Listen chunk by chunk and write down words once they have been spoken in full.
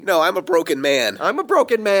No, I'm a broken man. I'm a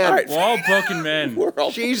broken man. All right. We're all broken men. We're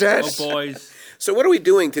all- Jesus. Oh, boys. So what are we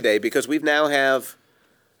doing today? Because we now have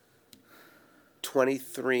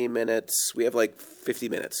 23 minutes. We have like 50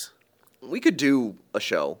 minutes. We could do a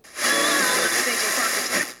show.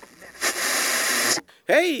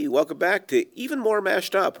 Hey, welcome back to Even More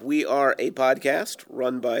Mashed Up. We are a podcast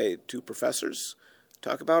run by two professors.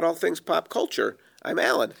 Talk about all things pop culture. I'm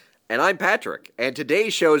Alan. And I'm Patrick. And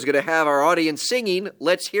today's show is going to have our audience singing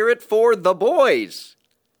Let's Hear It for the Boys.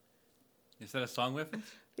 Is that a song reference?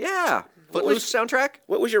 Yeah. Footloose soundtrack?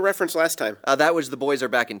 What was your reference last time? That was The Boys Are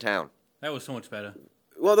Back in Town. That was so much better.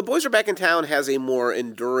 Well, The Boys Are Back in Town has a more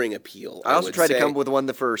enduring appeal. I also would tried to say. come up with one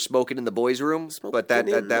for Smoking in the Boys' Room, but that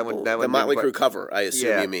one The Motley Crue cover, I assume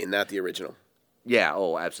Yeah. you mean, not the original. Yeah.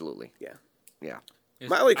 Oh, absolutely. Yeah. Yeah.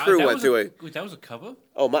 Motley Crue that went was through Wait, that was a cover?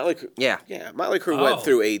 Oh, Motley Crue. Yeah. Yeah, Motley Crue Oh. went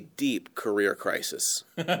through a deep career crisis.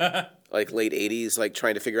 Like late 80s, like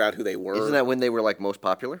trying to figure out who they were. Isn't that when they were like most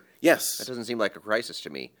popular? Yes. That doesn't seem like a crisis to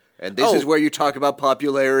me. And this is where you talk about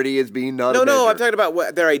popularity as being not a No, measure. I'm talking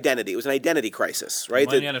about their identity. It was an identity crisis, right?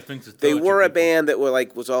 Running out of things to They throw at were you a people. band that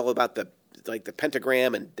was all about the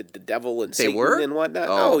pentagram and the devil and Satan were? and whatnot.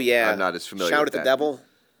 Oh, Oh, yeah. I'm not as familiar Shout with at that. the devil.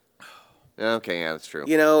 Okay, yeah, that's true.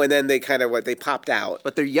 You know, and then they kind of they popped out.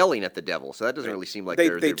 But they're yelling at the devil, so that doesn't really seem like They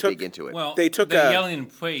they're took- big into it. Well, They took they're a- yelling in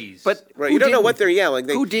praise. But Right, who you don't know didn't- what they're yelling.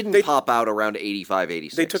 who didn't pop out around 85,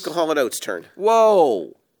 86? They took a Hall & Oates turn.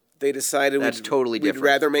 Whoa! They decided That's totally we'd different.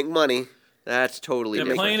 rather make money. That's totally they're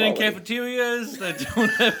different. playing in quality. cafeterias that don't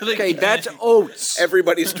have like, Okay, that's Oates.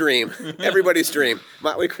 Everybody's dream. Everybody's dream.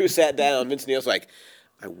 Motley Crue sat down. Vince Neil's like,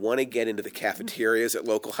 I want to get into the cafeterias at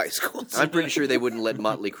local high schools. I'm pretty sure they wouldn't let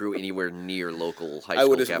Motley Crue anywhere near local high I school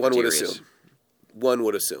would. cafeterias. One would assume. One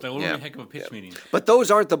would assume. That would Yeah. be a heck of a pitch meeting. But those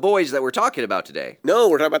aren't the boys that we're talking about today. No,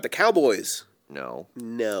 we're talking about the Cowboys. No,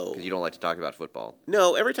 No. because you don't like to talk about football.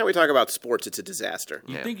 No, every time we talk about sports, it's a disaster.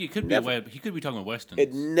 You Yeah. think it could be Never. he could be talking Westerns.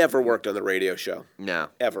 It never worked on the radio show. No,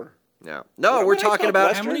 Ever. no, no. When We're I talking talk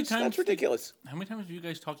about How many Westerns, times That's ridiculous. How many times have you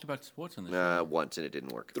guys talked about sports on this show? once and it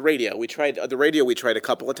didn't work. The radio. We tried a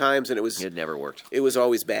couple of times, and it was It never worked.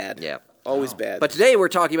 always bad. Yeah. Always bad. But today we're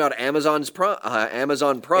talking about Amazon Prime.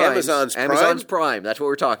 Amazon's Prime? Amazon's Prime. That's what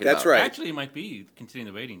we're talking That's about. right. Actually, it might be considering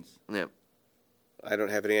the ratings. Yeah. I don't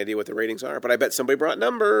have any idea what the ratings are, but I bet somebody brought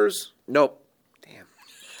numbers. Nope. Damn.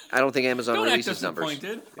 I don't think Amazon Don't act releases numbers.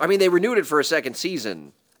 disappointed. I mean, they renewed it for a second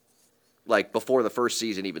season, like before the first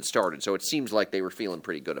season even started. So it seems like they were feeling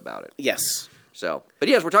pretty good about it. Yes. So, but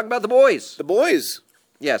yes, we're talking about the boys. The boys.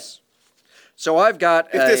 Yes. So I've got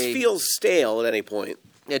If this feels stale at any point,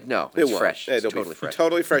 no, it it's won't. fresh. It's It'll be totally fresh.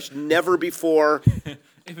 Totally fresh. Never before.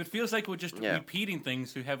 If it feels like we're just Yeah. repeating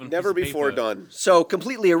things we haven't Never before done. So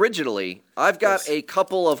completely originally, I've got Yes. a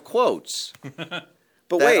couple of quotes But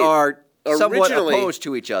that wait, are somewhat originally- opposed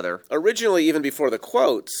to each other. originally, even before the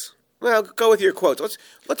quotes. Well, go with your quotes.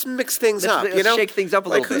 Let's mix things up. Let's You know, shake things up a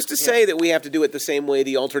like little who's bit. to say that we have to do it the same way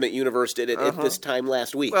the alternate universe did it at this time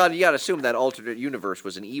last week? Well, you got to assume that alternate universe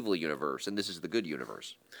was an evil universe, and this is the good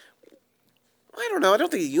universe. I don't know. I don't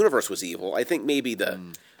think the universe was evil. I think maybe the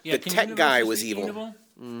tech guy was evil.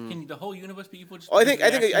 Can the whole universe be evil? Just Oh, I because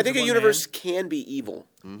think of the actions a of one universe man? can be evil,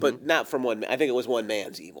 but not from one. I think it was one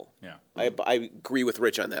man's evil. Yeah. I agree with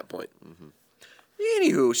Rich on that point.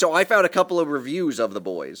 Anywho, so I found a couple of reviews of The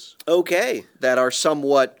Boys Okay, that are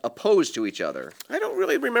somewhat opposed to each other. I don't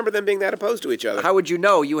really remember them being that opposed to each other. How would you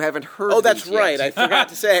know? You haven't heard. Oh, that's these yet. right. I forgot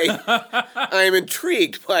to say. I am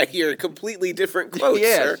intrigued by your completely different quotes,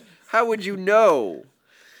 yes. sir. How would you know?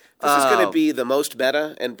 This is going to be the most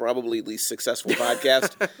meta and probably least successful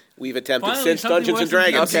podcast we've attempted Finally, since something Dungeons and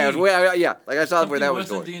worse than Dragons. Okay, yeah, like I saw where Something that was worse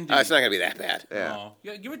than going. D&D. It's not going to be that bad. Yeah. Oh.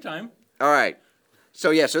 Yeah, give it time. All right.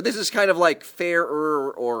 So so this is kind of like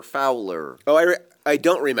fairer or fouler. Oh, I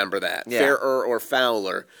don't remember that. Yeah. Fairer or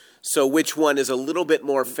fouler. So which one is a little bit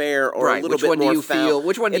more fair or a little Which bit one do more you foul? feel?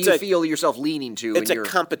 Which one do It's you a- feel yourself leaning to? It's in a your,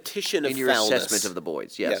 competition of in your foulness. assessment of the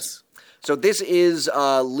boys. Yes. Yes. So this is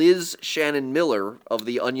Liz Shannon Miller of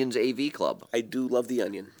the Onions AV Club. I do love the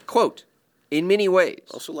onion. Quote, in many ways,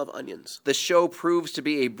 Also love onions. the show proves to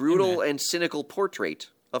be a brutal and cynical portrait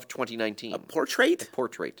of 2019. A portrait?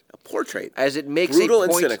 Portrait. A portrait. As it makes Brutal a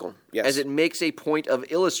and point, cynical, yes. As it makes a point of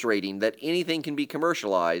illustrating that anything can be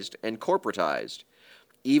commercialized and corporatized,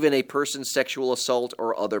 even a person's sexual assault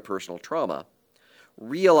or other personal trauma.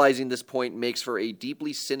 Realizing this point makes for a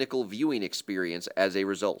deeply cynical viewing experience as a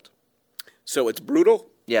result. So it's brutal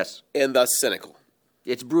Yes, and thus cynical.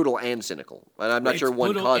 it's brutal and cynical, and I'm not It's sure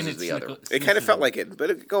one brutal and causes it's the cynical. other. It kind of felt like it,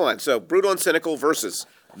 but go on. So brutal and cynical versus.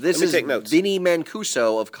 This Let me is take notes. Vinny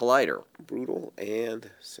Mancuso of Collider. Brutal and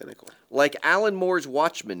cynical. Like Alan Moore's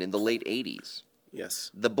Watchmen in the late 80s,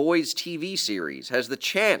 Yes. The Boys TV series has the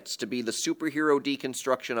chance to be the superhero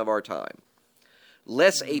deconstruction of our time.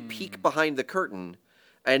 Less a peek behind the curtain,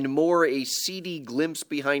 and more a seedy glimpse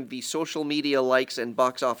behind the social media likes and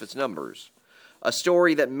box office numbers. A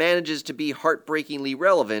story that manages to be heartbreakingly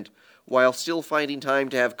relevant while still finding time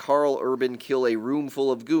to have Carl Urban kill a room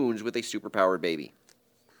full of goons with a superpowered baby.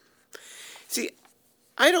 See,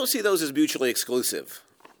 I don't see those as mutually exclusive,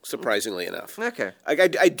 surprisingly enough. Okay. I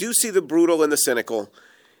do see the brutal and the cynical.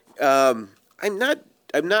 I'm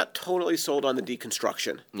not totally sold on the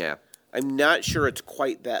deconstruction. Yeah. I'm not sure it's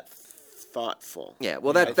quite that thoughtful. Yeah,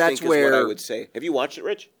 well, I that's think is where... what I would say. Have you watched it,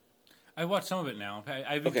 Rich? I watched some of it now.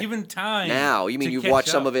 I've been Okay. given time. Now, you mean to you've catch watched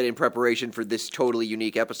some up. of it in preparation for this totally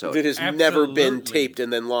unique episode? That has never been Absolutely. taped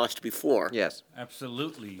and then lost before. Yes.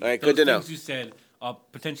 Absolutely. All right, Those good to know. things you said are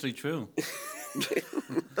potentially true.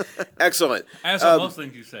 Excellent. As are most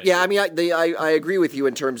things you say. Yeah, I mean, I agree with you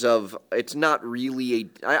in terms of it's not really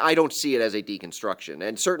I don't see it as a deconstruction,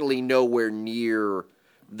 and certainly nowhere near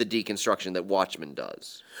the deconstruction that Watchmen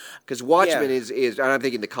does. Because Watchmen Yeah. is, and I'm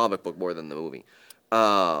thinking the comic book more than the movie.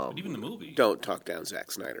 But even the movie. Don't talk down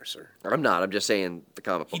Zack Snyder, sir. I'm not. I'm just saying the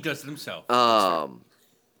comic He book. does it himself.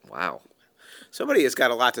 Wow. Somebody has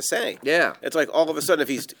got a lot to say. Yeah. It's like all of a sudden, if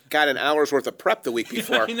he's got an hour's worth of prep the week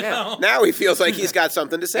before, I know. now he feels like he's got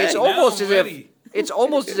something to say. It's now almost I'm as if ready. it's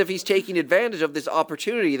almost as if he's taking advantage of this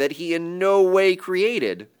opportunity that he in no way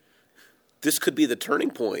created. This could be the turning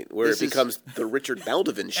point where This it is- becomes the Richard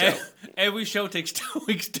Baldwin show. Every show takes 2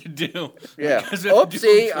 weeks to do. Yeah. Because we have to do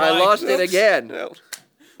Oopsie, it I twice. lost it again. No,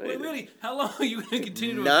 Wait, really? How long are you going to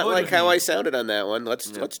continue to not record like with how me? I sounded on that one. Let's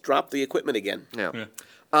drop the equipment again. Yeah. Yeah.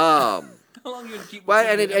 Um, How long are you going to keep well,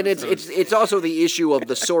 recording and episodes? it's also the issue of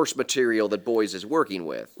the source material that Boys is working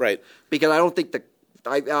with, Right. because I don't think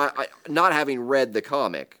I not having read the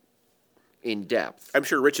comic in depth, I'm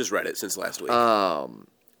sure Rich has read it since last week. but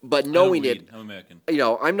I don't knowing it, read. I'm American.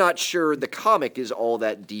 I'm not sure the comic is all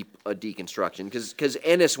that deep a deconstruction because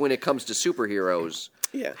Ennis, when it comes to superheroes,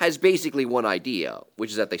 Yeah. has basically one idea, which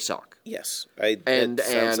is that they suck. yes. and- that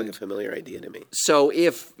sounds like and- a familiar idea to me. So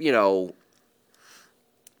if,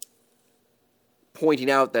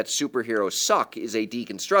 pointing out that superheroes suck is a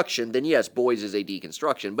deconstruction, then yes, Boys is a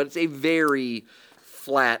deconstruction, but it's a very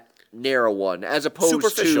flat, narrow one, as opposed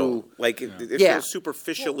Superficial. to Like, it Yeah. feels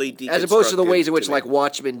superficially deconstructed. as opposed to the ways in which me. like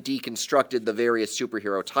Watchmen deconstructed the various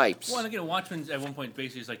superhero types. Well, and again, Watchmen at one point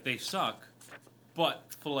basically is like they suck, but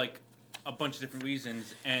for like a bunch of different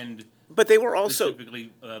reasons and But they were also...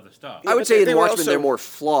 specifically other stuff. I would but say they in were Watchmen also- they're more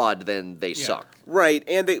flawed than they suck. Right,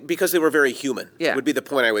 and because they were very human. Yeah. Would be the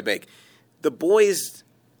point I would make. The Boys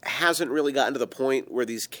hasn't really gotten to the point where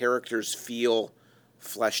these characters feel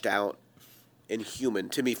fleshed out and human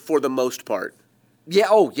to me for the most part. Yeah,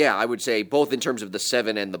 oh yeah, I would say both in terms of the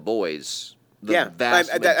Seven and the Boys. The Yeah, vast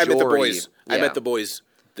I meant the majority- Boys. I yeah. meant the Boys,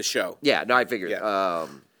 the show. Yeah, no, I figured. Yeah.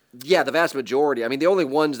 The vast majority. I mean, the only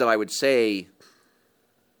ones that I would say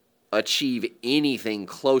achieve anything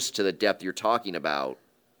close to the depth you're talking about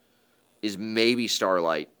is maybe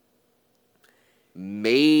Starlight,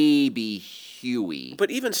 maybe Huey.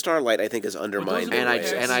 But even Starlight, I think, is undermined. But And those are I'd the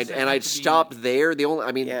and ways I'd that and have I'd to be- stop there. The only,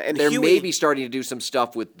 I mean, Yeah, and they're Huey- maybe starting to do some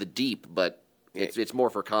stuff with the Deep, but it's more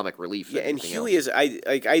for comic relief. Yeah, Than and anything Huey else.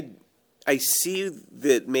 is I see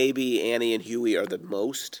that maybe Annie and Huey are the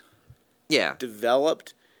most Yeah,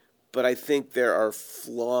 developed, but I think there are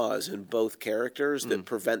flaws in both characters Mm. that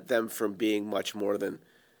prevent them from being much more than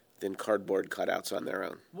cardboard cutouts on their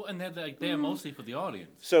own. Well, and they're mostly for the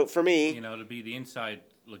audience, So for me, to be the inside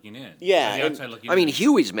looking in. Yeah, Or the and- outside looking I mean in.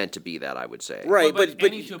 Huey's meant to be that. I would say. right, Well, but but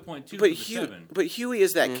Annie to a point, too, but for the Seven. But Huey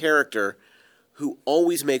is that character who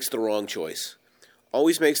always makes the wrong choice,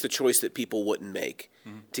 always makes the choice that people wouldn't make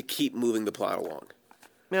to keep moving the plot along.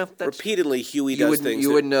 Yeah, that's, Repeatedly, Huey you does wouldn't things. you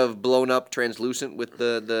that- wouldn't have blown up Translucent with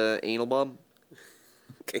the anal bomb.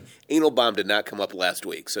 Okay, Anal Bomb did not come up last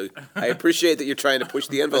week, so I appreciate that you're trying to push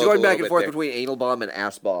the I was envelope. going a back little and forth bit there. between anal bomb and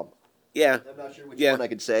ass bomb. Yeah. I'm not sure which Yeah. one I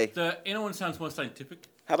could say. The one sounds more scientific.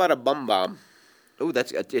 How about a bum bomb? Oh,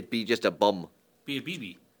 it'd be just a bum. Be a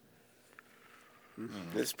BB.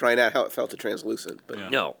 That's probably not how it felt to Translucent, but Yeah.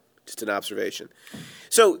 No. just an observation.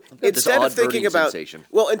 So this instead odd of thinking burning about sensation.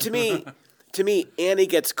 well, and to me, Annie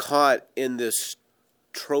gets caught in this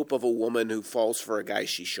trope of a woman who falls for a guy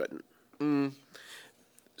she shouldn't.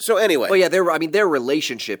 So anyway, Well, yeah, their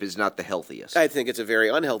relationship is not the healthiest. I think it's a very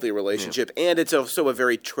unhealthy relationship, and it's also a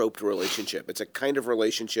very troped relationship. It's a kind of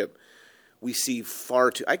relationship we see far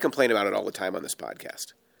too. I complain about it all the time on this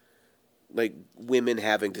podcast, like women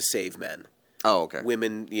having to save men, Oh, okay.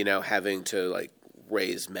 women, having to like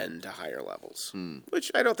raise men to higher levels, Hmm.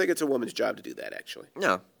 which I don't think it's a woman's job to do that. Actually,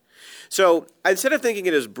 No. So instead of thinking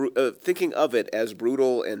of it as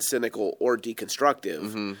brutal and cynical or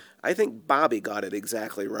deconstructive, I think Bobby got it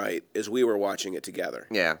exactly right as we were watching it together.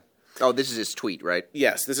 Yeah. Oh, this is his tweet, right?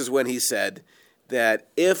 Yes, this is when he said that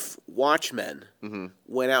if Watchmen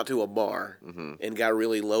went out to a bar and got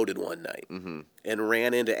really loaded one night and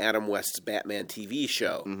ran into Adam West's Batman TV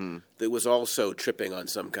show that was also tripping on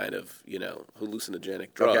some kind of,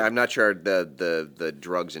 hallucinogenic drug. Okay, I'm not sure the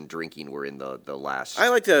drugs and drinking were in the last. I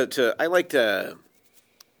like to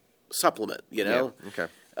supplement, Yeah, okay.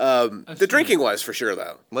 The drinking was for sure,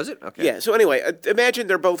 though. Was it? Okay. Yeah. So anyway, imagine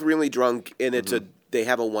they're both really drunk, and they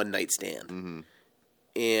have a one night stand,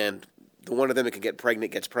 and the one of them that can get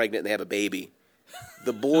pregnant gets pregnant, and they have a baby.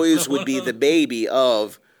 The boys would be the baby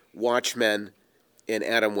of Watchmen and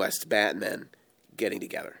Adam West's Batman getting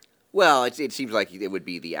together. Well, it seems like it would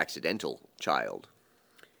be the accidental child,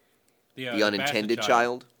 the unintended bastard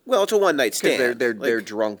child. Well, it's a one night stand. Because they're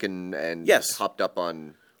drunk and Yes. hopped up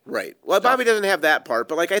on. Right. Well, Bobby doesn't have that part,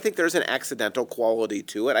 but I think there's an accidental quality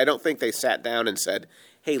to it. I don't think they sat down and said,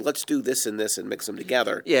 "Hey, let's do this and this and mix them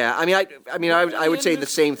together." Yeah, I would say the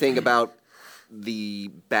same thing about the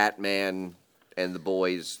Batman and the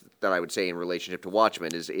boys that I would say in relationship to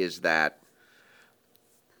Watchmen is that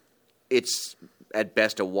it's at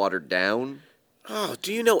best a watered down. Oh,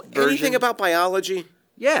 do you know version. anything about biology?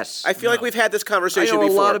 Yes, I feel like we've had this I conversation know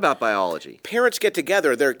before. a lot about biology. Parents get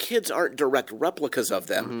together. Their kids aren't direct replicas of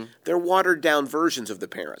them. They're watered down versions of the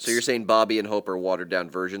parents. So you're saying Bobby and Hope are watered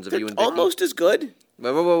down versions of you and Vicky? almost as good.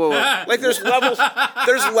 Whoa. Like there's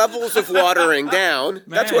levels of watering down.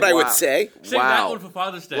 That's what I would say. Save that one for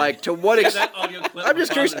Father's Day. Like to what Save that audio clip I'm for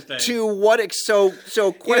just curious Father's Day. to what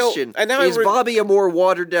so question and now is I Bobby a more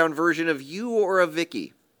watered down version of you or of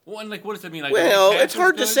Vicky? Well, and what does that mean? Like, Well, half it's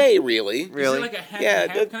hard as to good? say, really. Is Really? it like a half Yeah,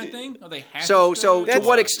 and half kind of thing? Are they half So- as so good? to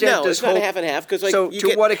what extent No, does it's not Hope- half and half because So you to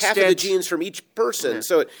get what half of the extent- genes from each person,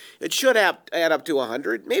 so it should add up to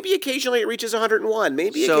 100. Maybe occasionally it reaches 101.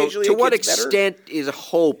 Maybe So occasionally to it what gets better. extent is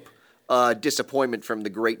Hope disappointment from the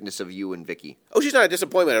greatness of you and Vicky? Oh, she's not a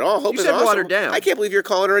disappointment at all. Hope You is said awesome. watered down. I can't believe you're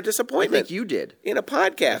calling her a I disappointment. think you did. In a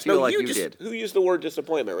podcast. I feel like you just, did. Who used the word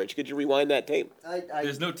disappointment, Rich? Could you rewind that tape?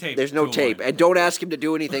 There's no tape. There's no to tape, rewind. and don't ask him to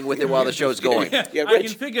do anything with it while the show's going. Yeah, I Rich.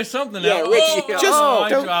 can figure something Yeah, out. Rich, Oh, just I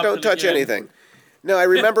dropped don't it touch again. anything. No, I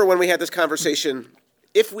remember when we had this conversation.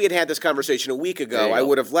 If we had this conversation a week There ago, you I go.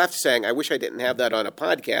 would have left saying, I wish I didn't have that on a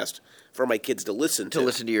podcast for my kids to listen to. To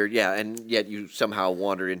listen to your and yet you somehow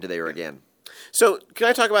wandered into there again. So, can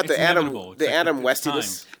I talk about It's the Adam inevitable. It's like Adam it's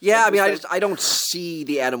Westiness? time. Yeah, I don't see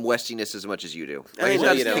the Adam Westiness as much as you do. I it's know,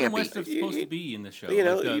 not you know. Adam campy. West is supposed to be in the show. You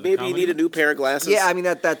know, like the maybe you comedy. need a new pair of glasses. Yeah, I mean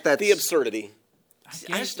that's the absurdity. I I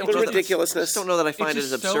guess just don't The know that- ridiculousness. I just don't know that I find it it's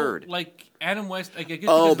as just absurd. So, like Adam West. Like, I guess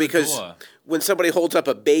Oh, because because of the door. when somebody holds up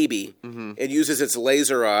a baby and uses its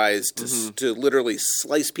laser eyes to literally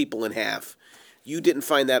slice people in half, you didn't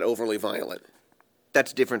find that overly violent.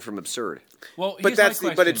 That's different from absurd. Well, But here's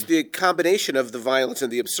my but it's question. the combination of the violence and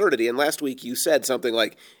the absurdity. And last week you said something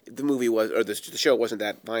like the movie was or the show wasn't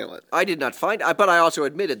that violent. I did not find, but I also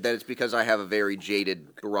admitted that it's because I have a very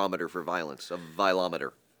jaded barometer for violence, a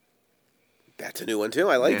vilometer. That's a new one too.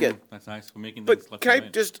 I like Yeah. it. That's nice. We're making things But left can I and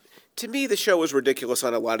right. just to me the show was ridiculous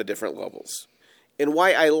on a lot of different levels. And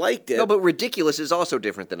why I liked it. No, but ridiculous is also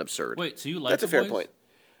different than absurd. Wait, so you like that's a The fair Boys? point.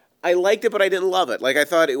 I liked it, but I didn't love it. Like I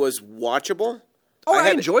thought it was watchable. Oh,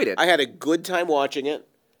 I enjoyed it. I had a good time watching it.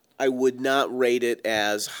 I would not rate it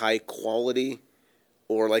as high quality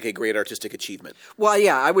or like a great artistic achievement. Well,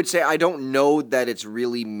 yeah, I would say I don't know that it's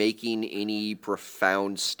really making any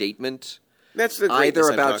profound statement That's the either greatness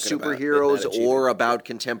I'm about talking about, superheroes not achievement. or about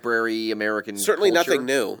contemporary American certainly culture. nothing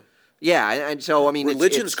new. Yeah, and so I mean,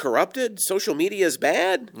 Religion's it's, corrupted. Social media is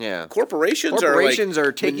bad. Yeah. Corporations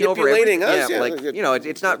are taking over manipulating every, us. Yeah, like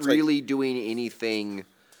it's not It's like- really doing anything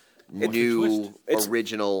new, It's-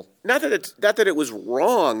 original. not that it was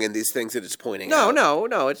wrong in these things that it's pointing No, out.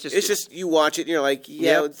 no, it's just It's just you watch it and you're like,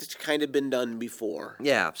 yeah, Yep. it's kind of been done before.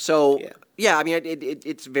 yeah. So Yeah. yeah, I mean,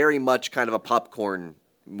 it's very much kind of a popcorn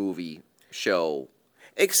movie show.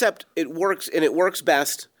 Except it works, and it works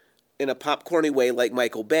best in a popcorny way like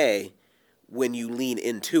Michael Bay when you lean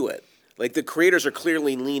into it. Like the creators are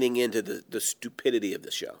clearly leaning into the stupidity of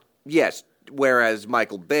the show. Yes, whereas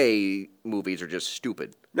Michael Bay movies are just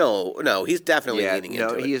stupid. No, he's definitely Yeah, leaning no,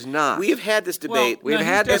 into it. he is not. We have had this debate We've he's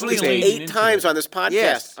had this at least debate. definitely 8 leaning times into on this podcast.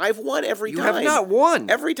 Yes. I've won every You time. have not won.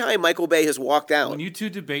 Every time Michael Bay has walked out. When you two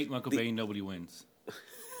debate Michael Bay, nobody wins.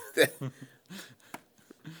 That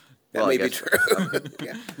Well, I may be guess- true.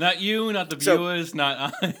 Yeah. Not you, not the So- viewers,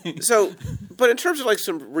 not I. So, but in terms of like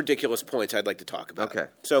some ridiculous points I'd like to talk about. Okay.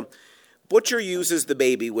 So, Butcher uses the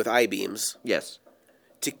baby with I-beams Yes.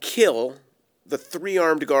 to kill the 3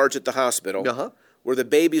 armed guards at the hospital where the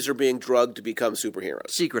babies are being drugged to become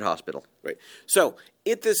superheroes. Secret hospital. Right. So,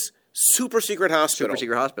 at this super secret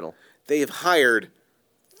hospital, they have hired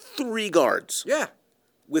 3 guards Yeah.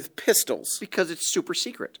 with pistols Because it's super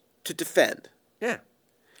secret. to defend. Yeah.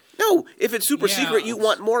 No, if it's super Yeah. secret, you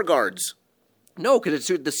want more guards. No, because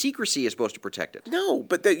the secrecy is supposed to protect it. No,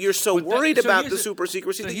 but that you're so But that- worried so about here's the the- super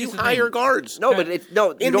secrecy so that here's you the hire thing. guards. No, but you In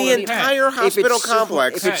don't the need- entire if it's hospital super-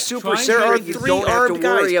 complex, If it's super Pat, secret, there are you 3 don't have to armed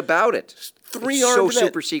guys. worry about it. 3 It's so armed men.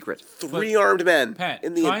 super secret. 3 armed men. Pat,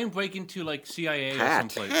 in the try and break into like CIA Pat. or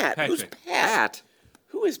someplace. Pat. Who's Patrick. Pat?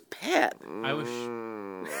 Who is Pat? I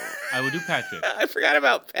would do Patrick. I forgot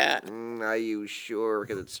about Pat. Are you sure?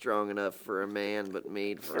 Because it's strong enough for a man, but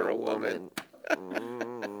made for a woman.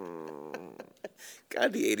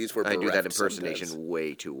 God, the 80s were I do that bereft impersonation sometimes.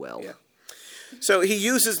 way too well. Yeah. So he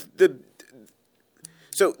uses the...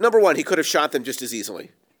 So, number one, he could have shot them just as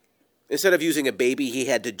easily. Instead of using a baby, he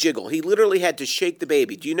had to jiggle. He literally had to shake the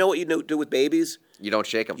baby. Do you know what you do with babies? You don't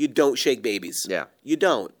shake them. You don't shake babies. Yeah. You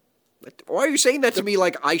don't. Why are you saying that to me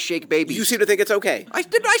like I shake babies? You seem to think it's okay. I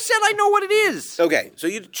said I know what it is. Okay, so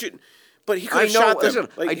you should... But he could I have know- shot them. listen,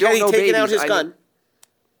 Like, I don't had he know taken out babies, his I know- gun...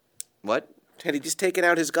 What? Had he just taken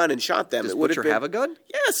out his gun and shot them, Does it would Butcher have been... have a gun?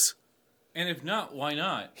 Yes. And if not, why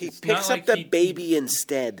not? He It's picks not up like the baby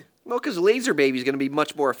instead. Well, because Laser Baby is going to be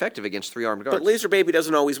much more effective against 3 armed guards. But laser baby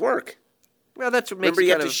doesn't always work. Well, that's what makes Remember, it you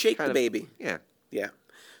have kind to of- shake kind the of- baby. Yeah. Yeah.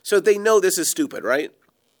 So they know this is stupid, right?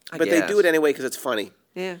 I But they guess. do it anyway because it's funny.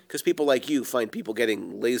 Yeah. Because people like you find people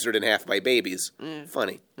getting lasered in half by babies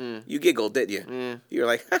funny. You giggled, didn't you? You're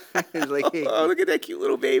like, It's like, oh, look at that cute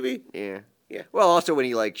little baby. Yeah. Yeah. Well, also when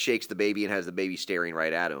he like shakes the baby and has the baby staring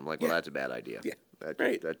right at him, I'm like, well, Yeah. that's a bad idea. Yeah. That,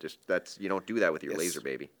 Right. That's you don't do that with your Yes. laser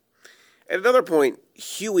baby. At another point,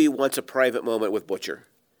 Huey wants a private moment with Butcher.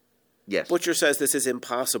 Yes. Butcher says this is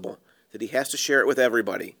impossible, that he has to share it with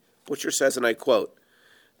everybody. Butcher says, and I quote,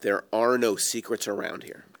 "There are no secrets around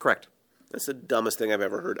here." Correct. That's the dumbest thing I've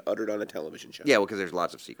ever heard uttered on a television show. Yeah, well, because there's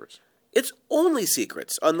lots of secrets. It's only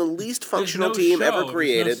secrets on the least There's functional no team show, ever there's no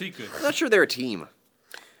created, secret. I'm not sure they're a team.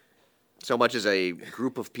 So much as a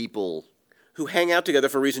group of people. who hang out together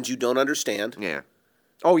for reasons you don't understand. Yeah.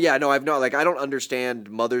 Oh yeah, no, I've not like I don't understand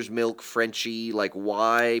Mother's Milk, Frenchie, like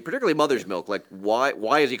why, particularly Mother's Milk, like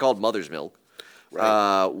why is he called Mother's Milk?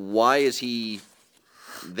 Right. Why is he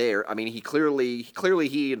there? I mean, he clearly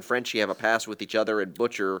he and Frenchie have a past with each other, and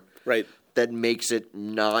Butcher Right. that makes it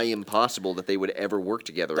nigh impossible that they would ever work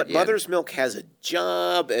together But again. Mother's Milk has a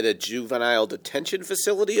job at a juvenile detention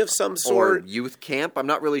facility of some or sort. youth camp. I'm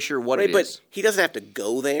not really sure what Right, it but is. he doesn't have to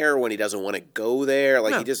go there when he doesn't want to go there.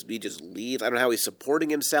 Like No. he just leaves. I don't know how he's supporting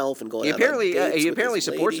himself and going. He out on apparently dates with this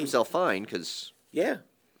supports lady. himself fine because Yeah,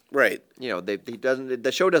 right. you know he doesn't.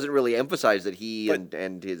 The show doesn't really emphasize that he But-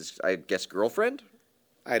 and his I guess girlfriend.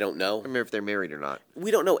 I don't know. I don't remember if they're married or not.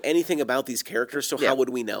 We don't know anything about these characters, so Yeah. how would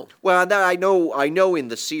we know? Well, I know in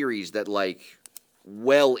the series that like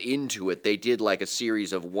well into it they did like a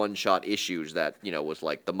series of one-shot issues that was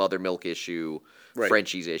like the Mother Milk issue, Right.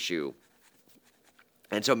 Frenchie's issue,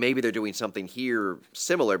 and so maybe they're doing something here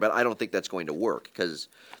similar, but I don't think that's going to work because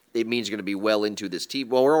it means you're going to be well into this TV.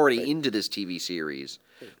 Well, we're already into this TV series,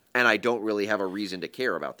 and I don't really have a reason to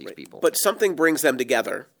care about these people. But something brings them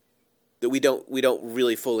together that we don't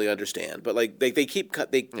really fully understand. But like they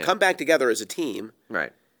come back together as a team.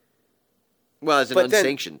 right. Well, as an But then-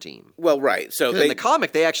 unsanctioned team. Well, right. So 'Cause in the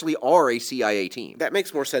comic, they actually are a CIA team. that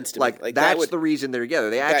makes more sense to Like, me. Like that's that would, the reason they're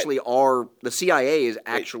together. They actually are. The CIA is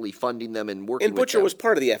actually funding them and working. and with Butcher them. was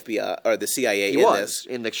part of the FBI or the CIA He in was, this.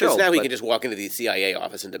 in the 'Cause show, now he but- can just walk into the CIA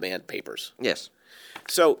office and demand papers. Yes.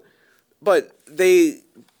 So, but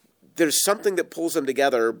there's something that pulls them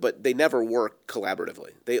together, but they never work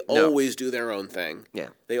collaboratively. They No. always do their own thing. Yeah.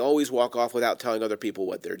 They always walk off without telling other people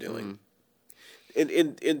what they're doing.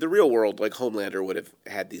 In the real world, like Homelander would have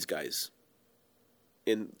had these guys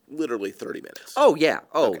in literally 30 minutes. Oh yeah.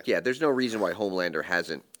 Oh Okay. yeah. There's no reason why Homelander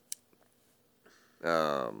hasn't.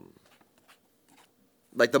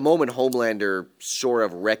 Like the moment Homelander sort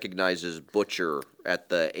of recognizes Butcher at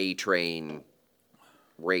the A Train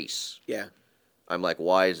race, Yeah. I'm like,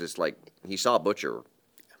 why is this like? He saw Butcher.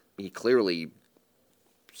 He clearly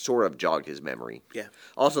sort of jogged his memory. Yeah.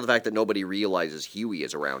 Also, the fact that nobody realizes Huey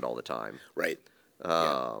is around all the time. Right.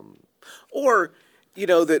 Or,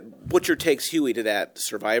 that Butcher takes Huey to that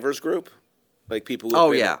survivors group, like people who've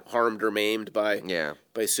Oh, been yeah. harmed or maimed by Yeah.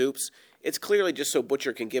 Soups. It's clearly just so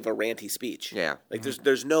Butcher can give a ranty speech. Yeah. Like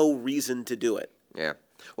there's no reason to do it. Yeah.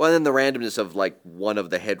 Well, and then the randomness of like one of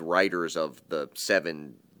the head writers of the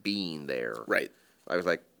Seven being there. Right. I was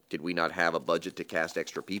like, did we not have a budget to cast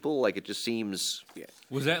extra people? Like, it just seems... Yeah.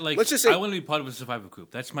 Was that like? Let's just say- I want to be part of a survivor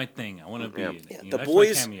group. That's my thing. I want to be. Yeah. In it. Yeah, You the know, that's my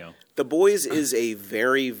boys. cameo. The Boys is a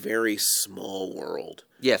very, very small world.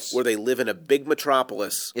 Yes. Where they live in a big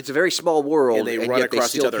metropolis It's a very small world, And they and run yet they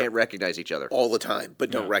across each still other. can't recognize each other. all the time,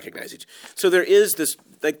 but don't Yeah. recognize each. So there is this,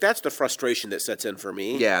 like, that's the frustration that sets in for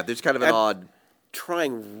me. Yeah, there's kind of an I'm odd...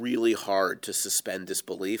 trying really hard to suspend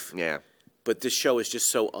disbelief. Yeah. But this show is just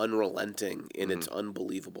so unrelenting in its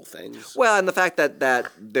unbelievable things. Well, and the fact that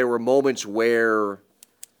there were moments where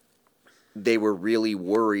they were really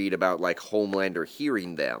worried about, like, Homelander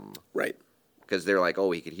hearing them. Right. Because they're like, oh,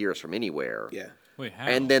 he could hear us from anywhere. Yeah. Wait, how?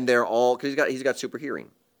 And then they're all... Because he's got super hearing.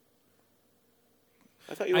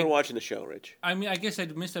 I thought you were watching the show, Rich. I mean, I guess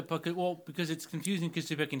I'd missed that part. Well, because it's confusing. Because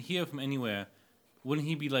if I can hear from anywhere, wouldn't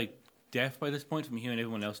he be like deaf by this point from hearing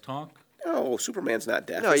everyone else talk? Oh, Superman's not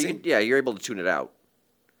deaf. No, is you he? can, yeah, you're able to tune it out.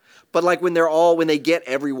 But like when they get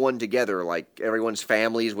everyone together, like everyone's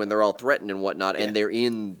families, when they're all threatened and whatnot, and they're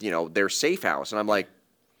in, their safe house, and I'm like,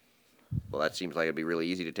 well, that seems like it'd be really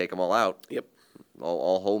easy to take them all out. Yep.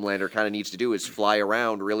 All Homelander kind of needs to do is fly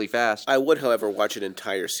around really fast. I would, however, watch an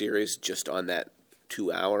entire series just on that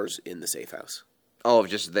 2 hours in the safe house. Oh,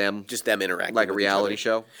 just them, Just them interacting. like a with each reality other.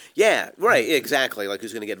 show. Yeah, right, exactly. Like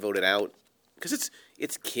who's going to get voted out? Because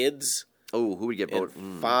it's kids Oh, who would get and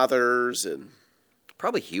voted? fathers, and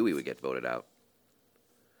Probably Huey would get voted out.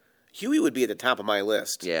 Huey would be at the top of my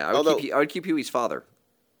list. Yeah, I Although would keep Huey's father,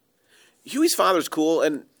 Huey's father's cool,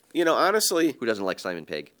 and honestly, who doesn't like Simon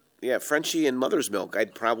Pegg. yeah, Frenchie and Mother's Milk,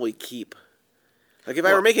 I'd probably keep. Like if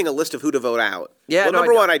I were making a list of who to vote out, Yeah, well, no,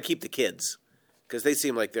 number one, I'd keep the kids because they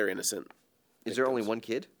seem like they're innocent. Is there only one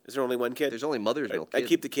kid? Is there only one kid? There's only Mother's Milk. I'd kid.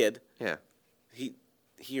 keep the kid. Yeah.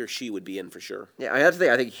 He or she would be in for sure. Yeah, I have to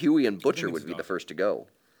think. I think Huey and Butcher it's would be a the dog. first to go.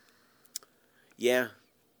 Yeah.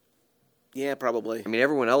 Yeah, probably. I mean,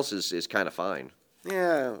 everyone else is kind of fine.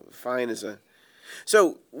 Yeah, fine is a.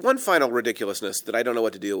 So one final ridiculousness that I don't know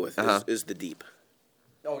what to deal with is the Deep.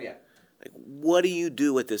 Oh yeah. Like, what do you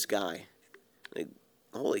do with this guy? Like,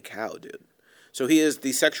 holy cow, dude! So he is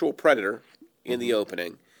the sexual predator in the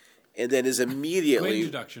opening, and then is Great immediately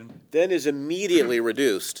introduction.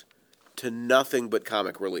 reduced to nothing but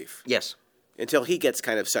comic relief Yes. until he gets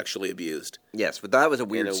kind of sexually abused. Yes, but that was a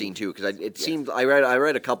weird know, scene too because it seemed I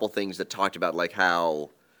read a couple things that talked about like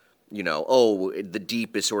how the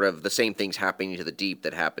Deep is sort of the same things happening to the Deep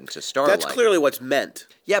that happened to Starlight. That's clearly what's meant.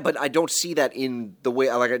 Yeah, but I don't see that in the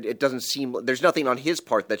way like it doesn't seem. There's nothing on his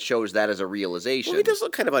part that shows that as a realization. Well, he does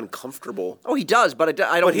look kind of uncomfortable. Oh, he does, but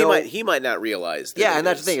I don't But know. he might not realize. That Yeah, it and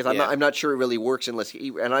that's the thing is Yeah. I'm not sure it really works unless he.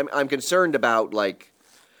 And I'm concerned about like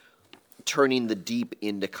turning the Deep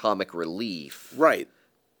into comic relief. Right.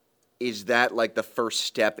 Is that like the first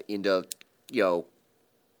step into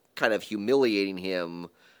kind of humiliating him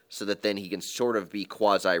so that then he can sort of be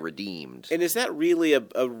quasi redeemed? And is that really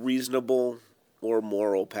a reasonable or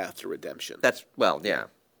moral path to redemption? That's yeah.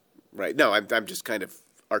 Right. No, I'm just kind of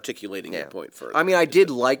articulating Yeah. your point further. I mean, I did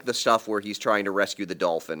like the stuff where he's trying to rescue the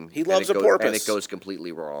dolphin. He loves and a it goes, porpoise. and it goes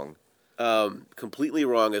completely wrong. Completely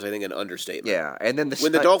wrong is, I think, an understatement. Yeah, and then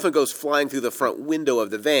When the dolphin goes flying through the front window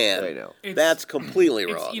of the van, I know. that's completely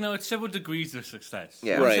It's, wrong. it's several degrees of success.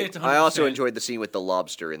 Yeah, I wouldn't say Right. it's I also 100%. enjoyed the scene with the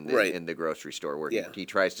lobster in Right. the grocery store where Yeah. he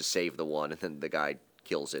tries to save the one and then the guy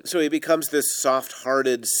kills it. So he becomes this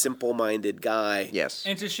soft-hearted, simple-minded guy. Yes.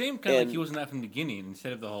 And it's a shame, kind of And- like he wasn't that from the beginning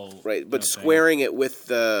instead of the whole Right, but thing. squaring it with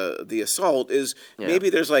the assault is Yeah. maybe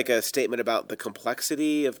there's like a statement about the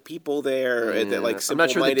complexity of people there, and that like I'm not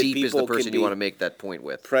sure the simple-minded Deep is the people person can you be want to make that point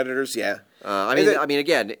with. predators. Yeah, I And mean, then-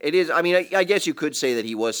 again, it is. I mean, I guess you could say that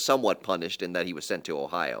he was somewhat punished in that he was sent to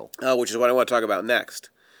Ohio. which is what I want to talk about next.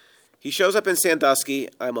 He shows up in Sandusky.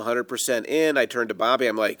 I'm 100% in. I turn to Bobby.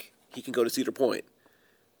 I'm like, he can go to Cedar Point.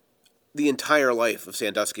 The entire life of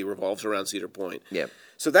Sandusky revolves around Cedar Point. Yeah.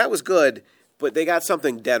 So that was good, but they got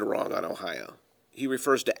something dead wrong on Ohio. He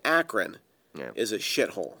refers to Akron Yeah. as a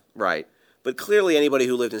shithole. Right. But clearly anybody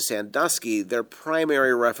who lived in Sandusky, their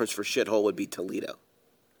primary reference for shithole would be Toledo.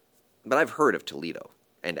 But I've heard of Toledo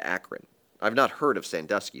and Akron. I've not heard of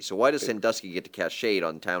Sandusky. So why does Sandusky get to cast shade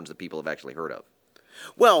on towns that people have actually heard of?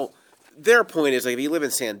 Well, their point is like if you live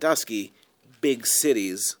in Sandusky, big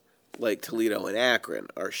cities like Toledo and Akron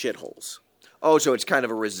are shitholes. Oh, so it's kind of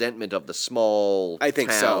a resentment of the small I think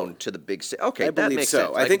town so. to the big city. Okay, I that believe makes so.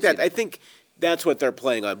 sense. I think can see I think that's what they're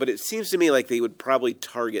playing on. But it seems to me like they would probably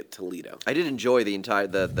target Toledo. I did enjoy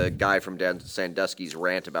the guy from Dan Sandusky's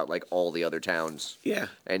rant about like all the other towns Yeah.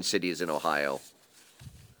 and cities in Ohio.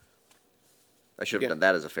 I should have Yeah. done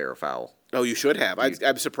that as a fair or foul. Oh, you should have.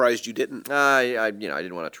 I'm surprised you didn't. I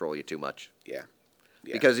didn't want to troll you too much Yeah.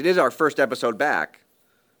 Yeah. because it is our first episode back,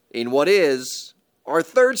 in what is our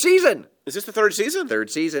third season. Is this the third season? Third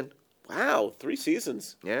season. Wow, 3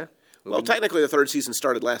 seasons. Yeah. Well, technically, the third season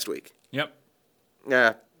started last week. Yep.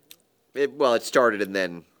 Yeah. It started and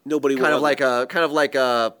then Nobody kind of wanted- like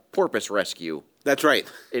a porpoise rescue. That's right.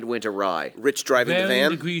 It went awry. Rich driving the Varying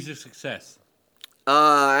van. degrees of success.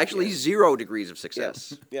 Actually, 0 degrees of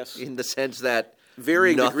success. Yes. In the sense that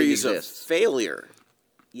Varying nothing degrees exists. of failure.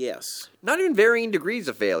 Yes. Not even varying degrees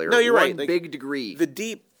of failure. No, you're One right. Like, big degree. The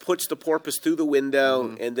Deep puts the porpoise through the window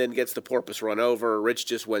Mm-hmm. and then gets the porpoise run over. Rich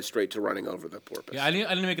just went straight to running over the porpoise. Yeah, I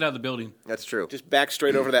didn't make it out of the building. That's true. Just backed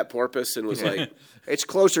straight over that porpoise and was like, It's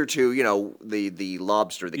closer to, the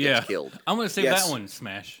lobster that Yeah. gets killed. I'm going to save Yes. that one,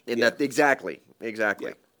 Smash. In Yeah. that exactly.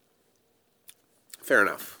 yeah. Fair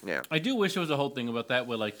enough. Yeah. I do wish there was a whole thing about that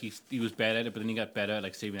where like he was bad at it, but then he got better at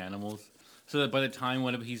like saving animals. So that by the time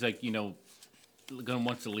whenever he's like gonna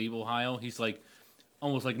wants to leave Ohio, he's like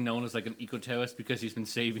almost like known as like an eco-terrorist because he's been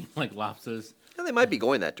saving like lobsters. Yeah, they might be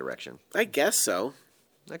going that direction. I guess so.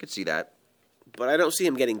 I could see that. But I don't see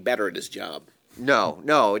him getting better at his job.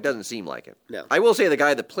 No, it doesn't seem like it. No. I will say the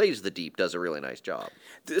guy that plays the Deep does a really nice job.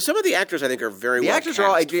 Some of the actors, I think, are very The well actors are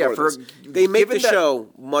all- cast yeah, for for- this. They make the given that- show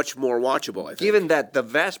much more watchable, I think. Given that the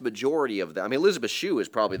vast majority of them, I mean, Elizabeth Shue is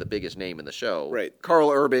probably the biggest name in the show. Right. Carl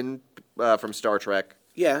Urban from Star Trek.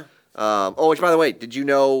 Yeah. Which, by the way, did you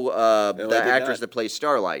know I the did actress not. that plays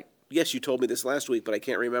Starlight? Yes, you told me this last week, but I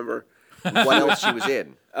can't remember. What else she was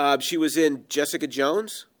in? She was in Jessica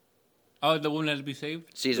Jones. Uh, Oh, the woman had to be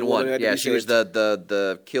saved. Season The woman 1. had to Yeah, be she was saved.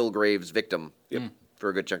 the Kilgraves victim for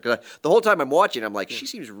a good chunk. 'Cause the whole time I'm watching, I'm like, she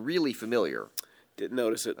seems really familiar. Didn't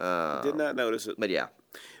notice it. Did not notice it. But yeah,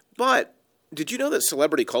 But did you know that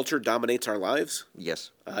celebrity culture dominates our lives?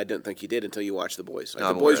 yes. I didn't think you did until you watched The Boys. Like,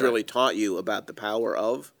 I'm The Boys aware of really taught you about the power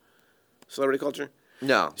of celebrity culture.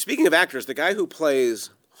 No. Speaking of actors, the guy who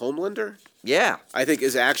plays Homelander, Yeah, I think,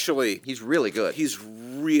 is actually he's really good. he's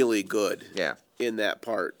really good yeah. in that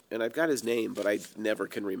part. And I've got his name, but I never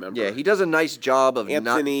can remember. Yeah, he does a nice job of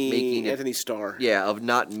not making it. Anthony Starr. Yeah, of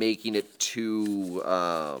not making it too,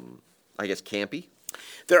 I guess, campy.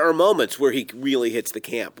 There are moments where he really hits the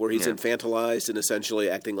camp, where he's Yeah. infantilized and essentially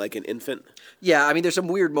acting like an infant. Yeah, I mean, there's some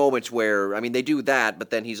weird moments where, I mean, they do that, but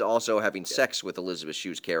then he's also having sex with Elizabeth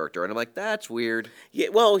Shue's character, and I'm like, that's weird. Yeah,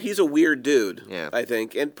 well, he's a weird dude, Yeah. I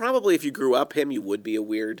think. And probably if you grew up him, you would be a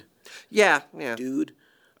weird Yeah. dude,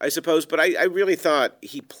 I suppose. But I really thought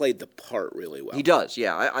he played the part really well. He does,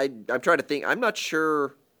 yeah. I'm trying to think. I'm not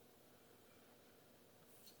sure.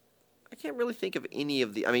 I can't really think of any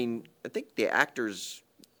of the. I mean, I think the actors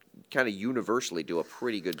kind of universally do a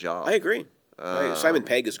pretty good job. I agree. Simon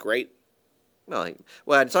Pegg is great. Well,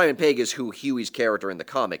 and Simon Pegg is who Huey's character in the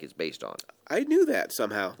comic is based on. I knew that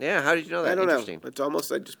somehow. Yeah, how did you know that? I don't know. Interesting. It's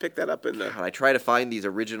almost I just picked that up in the. God, I try to find these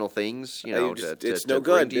original things, It's to no bring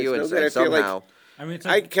good. to you, It's and, no good. and I feel like- somehow. I mean, it's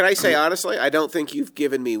like, Can I say honestly? I don't think you've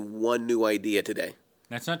given me one new idea today.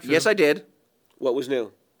 that's not true. Yes, I did. What was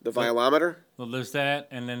new? The violometer? Well, there's that,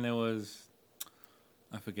 and then there was,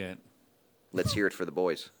 I forget. Let's hear it for the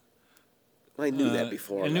boys. I knew that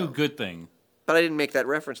before. A new though. good thing. But I didn't make that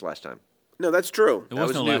reference last time. No, that's true. There was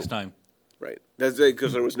was no new. last time. Right. That's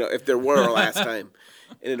because there was no. If there were a last time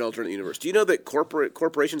in an alternate universe, do you know that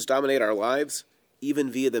corporations dominate our lives,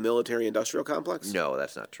 even via the military-industrial complex? No,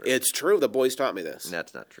 that's not true. It's true. The boys taught me this.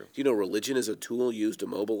 That's not true. Do you know religion is a tool used to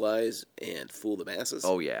mobilize and fool the masses?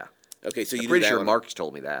 Oh, yeah. okay. So you I'm knew pretty that sure one. Marx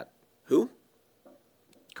told me that. Who?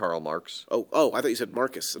 Karl Marx. Oh, I thought you said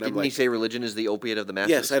Marcus. And Didn't I'm he like, say religion is the opiate of the masses?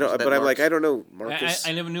 yes, I don't. Wasn't that But I'm Marx? like, I don't know Marcus.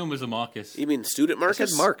 I never knew him as a Marcus. You mean student I Marcus?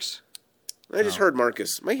 said Marx. I just heard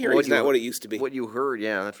Marcus. My hearing's not what it used to be. What you heard,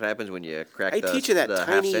 yeah, that's what happens when you crack I the, teach in that the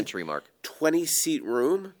tiny half-century mark. 20-seat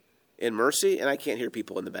room in Mercy, and I can't hear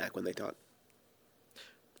people in the back when they talk.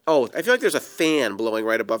 Oh, I feel like there's a fan blowing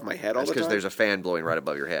right above my head all that's the because time. there's a fan blowing right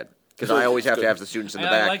above your head. Because Good. I always have to Good. have the students in the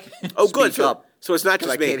I back. like- Oh, good. speak up. So it's not Because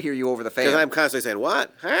just I me. can't hear you over the Because fan. I'm constantly saying,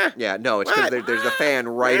 what? Huh? Yeah, no, it's because What? there's the fan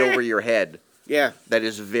right over your head Yeah. that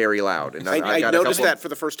is very loud. And I've I got a noticed couple- that for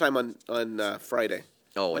the first time on Friday.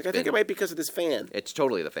 Oh, Like, it's I think been- it might be because of this fan. It's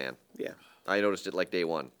totally the fan. Yeah. I noticed it like day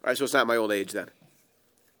one. All right, so it's not my old age then.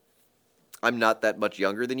 I'm not that much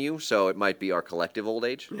younger than you, so it might be our collective old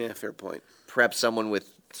age. Yeah, fair point. Perhaps someone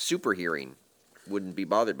with super hearing wouldn't be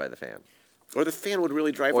bothered by the fan. Or the fan would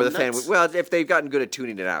really drive Or them the fan nuts. would, well, if they've gotten good at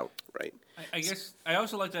tuning it out. Right. I guess I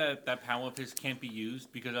also like that power of his can't be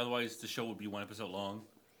used because otherwise the show would be one episode long.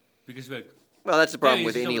 Because like, Well, that's the problem Yeah,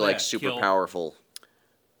 with he's any over like there. super Kill. powerful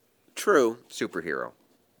True. superhero.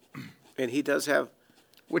 And he does have...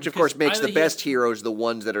 Which of Because course makes either the he- best heroes the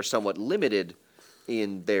ones that are somewhat limited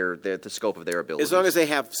in the scope of their abilities. As long as they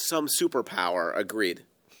have some superpower, agreed.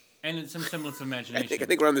 And it's some semblance of I imagination.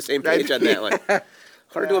 think we're on the same page on that one.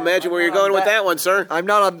 Hard to imagine where you're going with that one, sir. I'm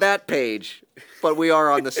not on that page, but we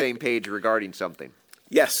are on the same page regarding something.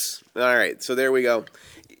 Yes. All right. So there we go.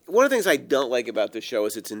 One of the things I don't like about this show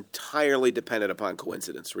is it's entirely dependent upon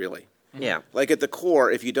coincidence, really. Yeah. Like at the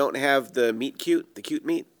core, if you don't have the meet cute, the cute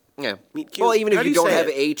meet, Yeah. meet cute. Well, even if How do you don't say have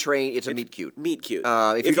it? A-Train, it's a meet cute. Meet cute.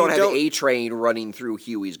 If you don't have A-Train running through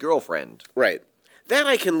Huey's girlfriend, Right. That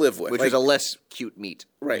I can live with. which like, is a less cute meet.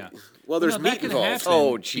 right. Yeah. Well, there's that meat can involved. happen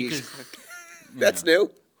Oh, jeez. because- That's new.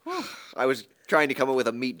 I was trying to come up with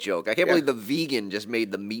a meat joke. I can't Yeah. believe the vegan just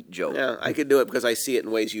made the meat joke. Yeah, I could do it because I see it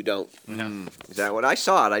in ways you don't. Is that what I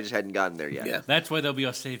saw it? I just hadn't gotten there yet. Yeah. That's why they'll be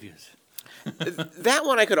our saviors. That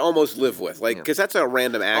one I could almost live with, like, because that's a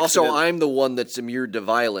random accident. Also, I'm the one that's immune to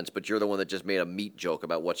violence, but you're the one that just made a meat joke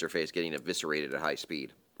about what's her face getting eviscerated at high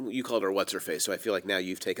speed. You called her what's her face, so I feel like now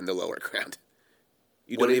you've taken the lower ground.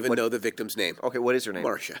 You What don't is- even what- know the victim's name. Okay, what is her name?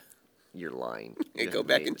 Marsha. You're lying. Hey, You go just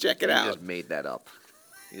back made- and check it you out. just made that up.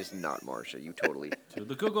 It's not Marsha. You totally. To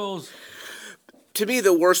the Googles. To me,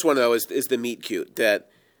 the worst one though is the meet cute. That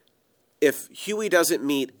if Huey doesn't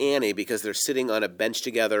meet Annie because they're sitting on a bench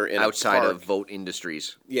together in outside a park, of Vote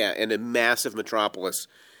Industries. yeah, in a massive metropolis,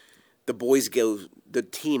 the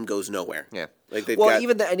team goes nowhere. Yeah. like they've Well,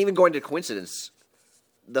 got, even going to coincidence,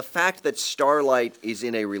 the fact that Starlight is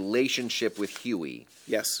in a relationship with Huey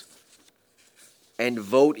yes, and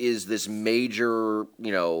Vote is this major,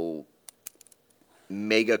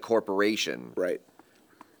 mega corporation, right.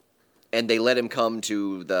 and they let him come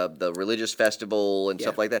to the religious festival and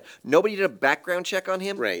stuff Yeah. like that. Nobody did a background check on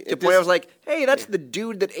him, Right. To It point, I just- was like, hey, that's the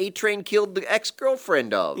dude that A-Train killed the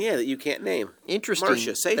ex-girlfriend of. Yeah, that you can't name. Interesting.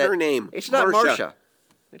 Marsha, say that- her name. It's not Marsha. Marsha.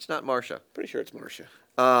 It's not Marsha. Pretty sure it's Marsha.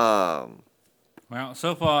 Well,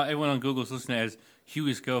 so far, everyone on Google's listening as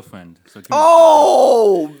Huey's girlfriend. So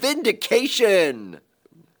Oh, vindication!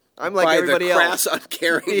 I'm like By everybody the else. crass,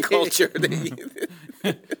 uncaring culture. that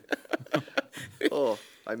you- Oh,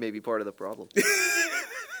 I may be part of the problem.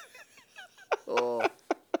 oh,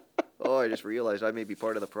 I just realized I may be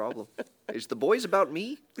part of the problem. Is the boys about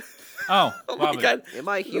me? Oh, oh my Robin. God. Am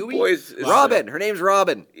I The Huey? boys is- Robin. Her name's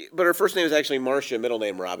Robin. But her first name is actually Marsha, middle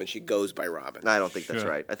name Robin. She goes by Robin. I don't think that's Sure.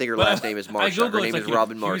 right. I think her But last name is I Marsha. Googled, Her it's name like, is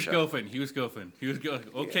Robin Huey's Marsha. girlfriend. Huey's girlfriend.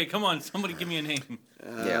 Okay, come on, somebody give me a name.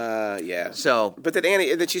 Yeah. So, But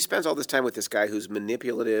that she spends all this time with this guy who's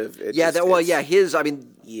manipulative. It yeah, just- that, well, it's- yeah, his, I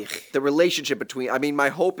mean, Yuck. the relationship between, I mean, my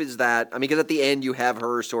hope is that, because at the end you have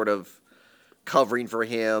her sort of covering for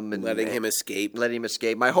him and letting him escape. letting him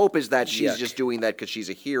escape. My hope is that she's Yuck. just doing that because she's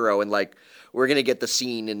a hero, and like we're gonna get the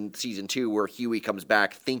scene in season 2 where Huey comes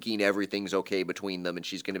back thinking everything's okay between them, and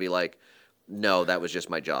she's gonna be like, "No, that was just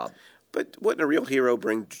my job." But wouldn't a real hero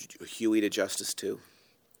bring Huey to justice too?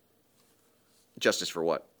 Justice for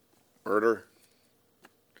what? Murder?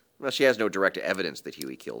 Well, she has no direct evidence that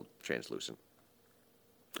Huey killed Translucent,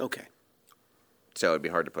 Okay. so it'd be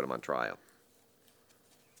hard to put him on trial.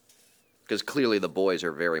 Because clearly the boys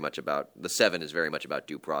are very much about the 7 is very much about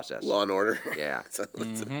due process. Law and Order. Yeah, So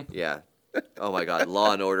it's- yeah. Oh my God,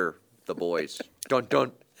 Law and Order, the boys. Dun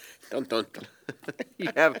dun. Dun, dun,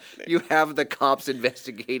 dun. You have the cops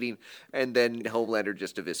investigating, and then Homelander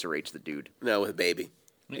just eviscerates the dude. No, with a baby.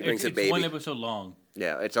 He brings It's a baby. one episode long.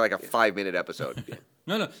 Yeah, it's like a 5-minute episode.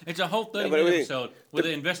 No, it's a whole but 30-minute wait, episode where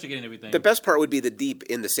they're investigating everything. The best part would be the deep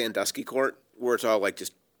in the Sandusky court, where it's all like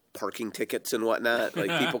just parking tickets and whatnot,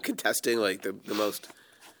 like people contesting like the most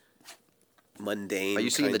mundane. Are you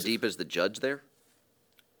seeing the kinds deep as the judge there?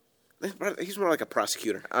 He's more like a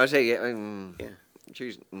prosecutor. I would say, Yeah.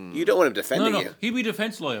 she's, You don't want him defending no, you. he'd be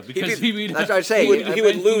defense lawyer because be- he'd be. That's what I say. He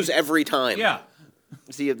would lose every time. Yeah,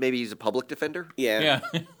 see, maybe he's a public defender? Yeah.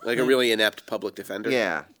 yeah. Like a really inept public defender.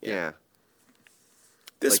 Yeah.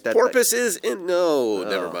 This Like that- porpoise is in. No,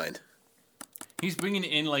 never mind. He's bringing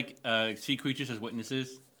in like sea creatures as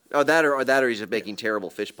witnesses. Oh, that or he's making terrible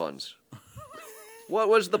fish puns. What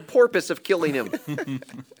was the purpose of killing him?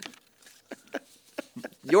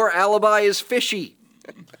 Your alibi is fishy.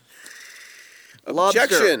 Lobster.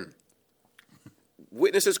 Objection.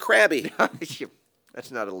 Witness is crabby.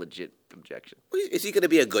 That's not a legit objection. Is he going to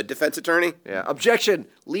be a good defense attorney? Yeah. Objection.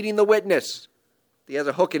 Leading the witness. He has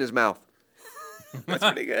a hook in his mouth. That's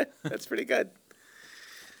pretty good. That's pretty good.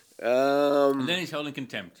 And then he's held in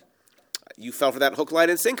contempt. You fell for that hook, line,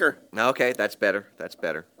 and sinker. Okay, that's better. That's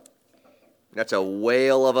better. That's a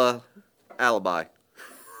whale of a alibi.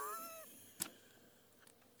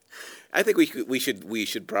 I think we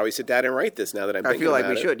should probably sit down and write this now that I'm I thinking feel like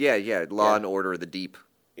about we it. should. Yeah. Law Yeah. and Order, the deep.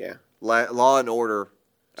 Yeah. Law and Order.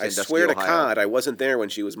 I Sandusky, swear to Ohio. God, I wasn't there when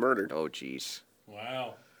she was murdered. Oh, jeez.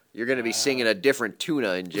 Wow. You're going to be singing a different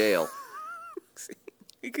tuna in jail.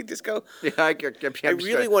 You could just go. Yeah, I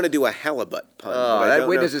really want to do a halibut pun. Oh, but I that don't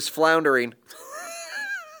witness know. is floundering.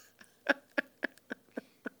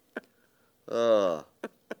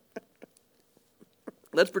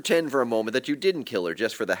 Let's pretend for a moment that you didn't kill her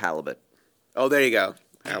just for the halibut. Oh, there you go.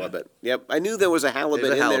 Halibut. Yep. I knew there was a halibut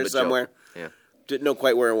There's a in there halibut somewhere. joke. Yeah. Didn't know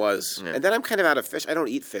quite where it was. Yeah. And then I'm kind of out of fish. I don't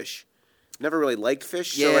eat fish. Never really liked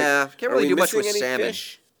fish. Yeah, So like, can't are really we do much missing with any salmon.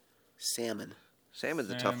 Fish? Salmon. Salmon's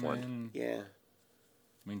a tough one. Salmon, Yeah.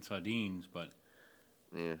 I mean sardines, but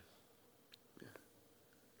Yeah.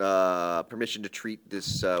 Permission to treat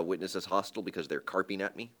this witness as hostile because they're carping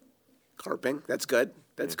at me. Carping. That's good.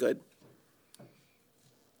 That's good.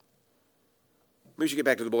 We should get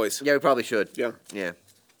back to the boys. Yeah, we probably should. Yeah. Yeah.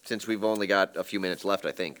 Since we've only got a few minutes left,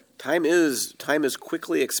 I think. Time is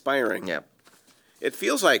quickly expiring. Yeah. It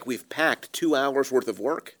feels like we've packed 2 hours worth of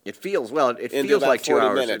work. It feels, well, it Into feels about like 2 40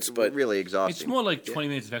 hours. minutes, It's but really it's exhausting. more like 20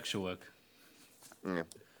 minutes of extra work. Yeah.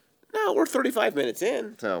 No, we're 35 minutes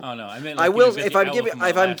in. So Oh no, I meant I like, will, you know, if I'm 50 giving, hours from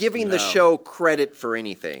if the I'm last- giving the No. show credit for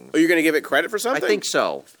anything, Are you going to give it credit for I something? think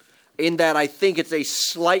so. In that I think it's a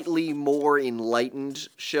slightly more enlightened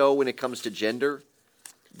show when it comes to gender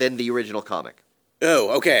than the original comic. Oh,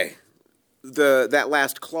 okay. That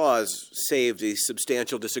last clause saved a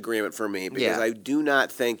substantial disagreement for me because Yeah. I do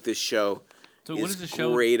not think this show So is what is the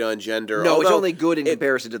show? great on gender. No, it's although only good in it,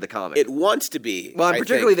 comparison to the comic. It wants to be. Well, and I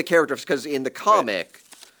particularly think. the characters, because in the comic,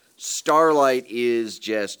 Starlight is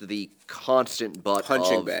just the constant butt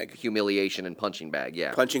Punching of bag. humiliation and punching bag.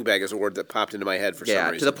 Yeah, Punching bag is a word that popped into my head for some yeah.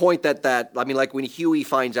 reason. To the point that I mean, like when Huey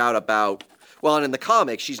finds out about, well, and in the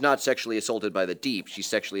comic, she's not sexually assaulted by the Deep. She's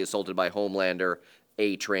sexually assaulted by Homelander,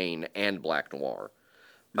 A-Train, and Black Noir.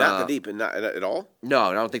 Not the deep and not at all.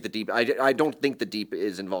 No, I don't think the Deep. I don't think the Deep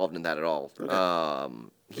is involved in that at all.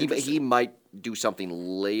 He might do something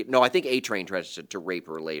late. No, I think A-Train tries to rape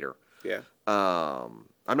her later. Yeah.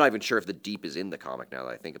 I'm not even sure if the Deep is in the comic now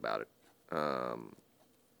that I think about it.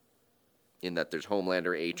 In that there's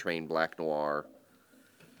Homelander, A-Train, Black Noir.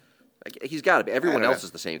 He's got to be. Everyone I don't else know.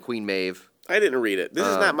 is the same. Queen Maeve. I didn't read it. This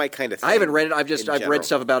is not my kind of thing. I haven't read it. I've in read general.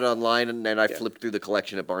 stuff about it online, and then I flipped through the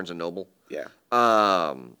collection at Barnes and Noble. Yeah.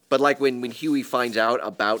 But like when Huey finds out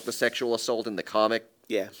about the sexual assault in the comic,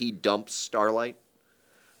 Yeah. he dumps Starlight.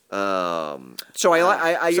 So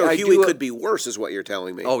I So I Huey do, could be worse, is what you're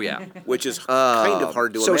telling me. Oh yeah. Which is kind of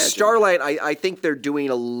hard to So imagine. Starlight, I think they're doing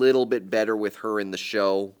a little bit better with her in the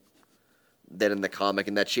show than in the comic,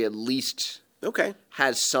 in that she at least Okay.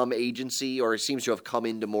 has some agency, or seems to have come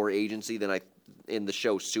into more agency than in the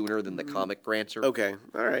show sooner than the comic grants her. Okay.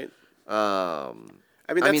 All right. Um,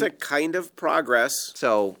 I mean, that's a kind of progress,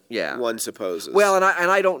 so yeah. one supposes. Well, and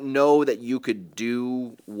I don't know that you could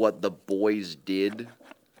do what the boys did,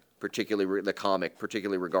 particularly the comic,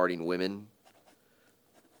 particularly regarding women,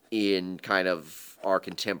 in kind of our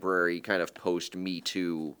contemporary kind of post Me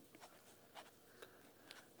Too.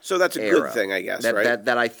 so that's a era. good thing, I guess, that, right?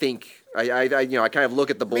 That I think I kind of look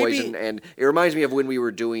at the boys Maybe- and it reminds me of when we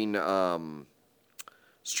were doing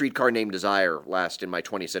Streetcar Named Desire last in my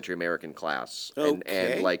 20th Century American class, and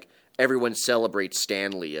Okay. like everyone celebrates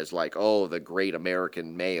Stanley as like, oh, the great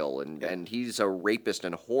American male, and he's a rapist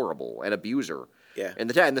and horrible and abuser. Yeah. And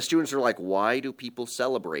the students are like, why do people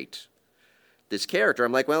celebrate this character?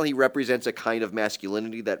 I'm like, well, he represents a kind of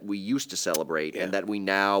masculinity that we used to celebrate and that we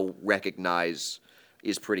now recognize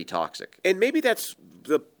is pretty toxic. And maybe that's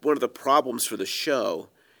one of the problems for the show,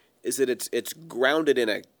 is that it's grounded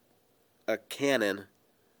in a canon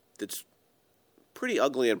that's pretty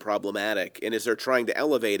ugly and problematic. And as they're trying to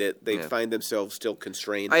elevate it, they find themselves still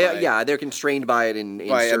constrained They're constrained by it in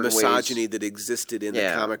by a certain misogyny ways. that existed in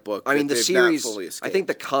the comic book. I mean, that the they've not series. fully I escaped. think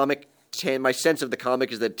the comic. My sense of the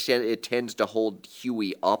comic is that it tends to hold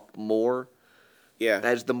Huey up more Yeah.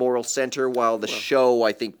 as the moral center, while the show,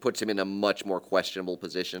 I think, puts him in a much more questionable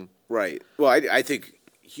position. Right. Well, I think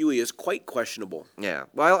Huey is quite questionable. Yeah.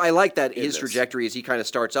 Well, I like that In his this. trajectory is he kind of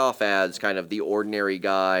starts off as kind of the ordinary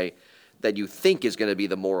guy that you think is going to be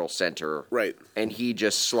the moral center. Right. And he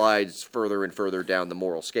just slides further and further down the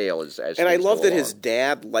moral scale as And I things love go that along. his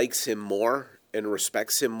dad likes him more and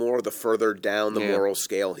respects him more the further down the Yeah. moral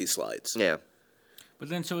scale he slides. Yeah. But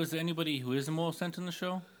then, so is there anybody who is the moral center in the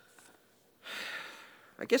show?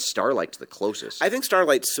 I guess Starlight's the closest. I think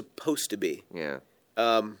Starlight's supposed to be. yeah.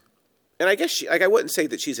 And I guess I wouldn't say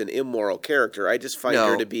that she's an immoral character. I just find No.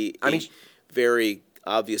 her to be a very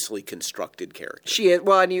obviously constructed character. She is,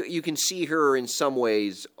 well, and you can see her in some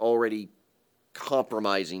ways already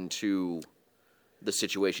compromising to the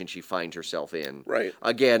situation she finds herself in. Right.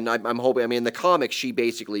 Again, I'm hoping. I mean, in the comics, she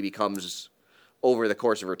basically becomes over the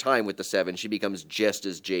course of her time with the Seven, she becomes just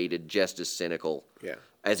as jaded, just as cynical Yeah.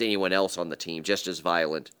 as anyone else on the team, just as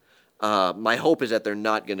violent. My hope is that they're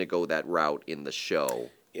not going to go that route in the show.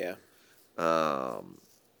 Yeah.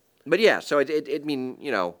 But yeah, so it mean,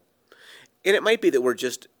 you know, And it might be that we're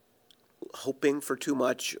just hoping for too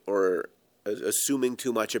much or assuming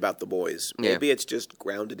too much about the boys. Yeah. Maybe it's just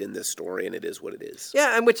grounded in this story and it is what it is.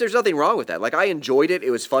 yeah, and which there's nothing wrong with that. Like, I enjoyed it. It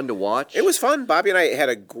was fun to watch. It was fun. Bobby and I had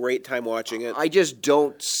a great time watching it. I just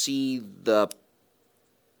don't see the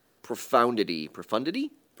profundity Profundity.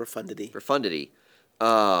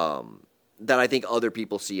 that I think other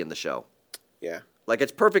people see in the show. Yeah. Like,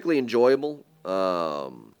 it's perfectly enjoyable,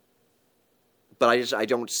 but I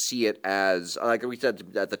don't see it as, like we said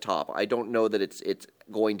at the top, I don't know that it's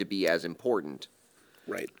going to be as important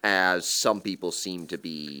Right. as some people seem to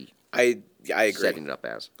be I agree. setting it up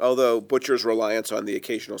as. Although Butcher's reliance on the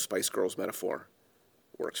occasional Spice Girls metaphor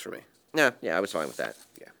works for me. Yeah, I was fine with that.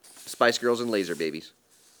 Yeah. Spice Girls and Laser Babies.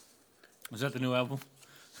 Was that the new album?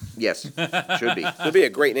 Yes, should be. It'd be a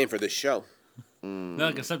great name for this show, Not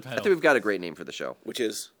like a I subtitle. think we've got a great name for the show. which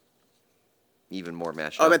is Even more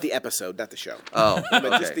mashup. I meant the episode, not the show. Oh, I meant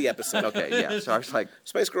okay. just the episode. Okay, yeah. So I was like,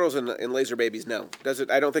 Spice Girls and Laser Babies. No, does it?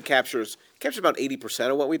 I don't think captures about 80%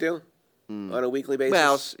 of what we do on a weekly basis.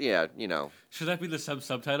 well, yeah, you know, Should that be the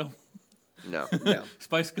subtitle? no. no,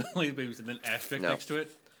 Spice Girls Babies and then asterisk No. next to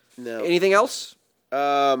it? no. Anything else?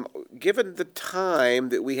 Given the time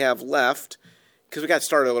that we have left, because we got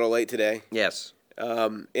started a little late today, Yes.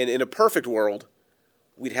 and in a perfect world,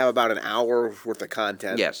 we'd have about an hour worth of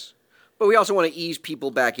content. Yes. But we also want to ease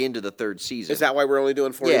people back into the third season. Is that why we're only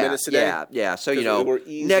doing 40 minutes today? Yeah. So, you 'Cause know, we're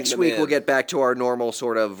easing next them week in. we'll get back to our normal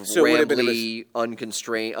sort of So it would have been a rambly,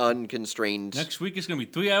 unconstrained Next week is going to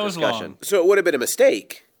be 3 hours discussion. long. So it would have been a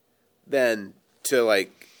mistake then to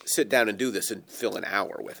like sit down and do this and fill an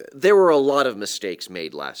hour with it. There were a lot of mistakes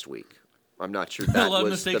made last week. I'm not sure A that lot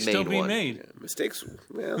of was the mistakes main still being one. made. Mistakes,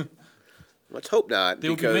 well, let's hope not.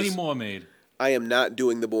 There will be because many more made. I am not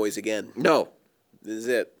doing The Boys again. No. This is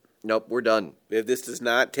it. Nope, we're done. If this does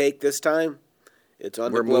not take this time, it's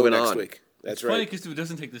on We're the blow moving next on. week. That's It's funny right. because if it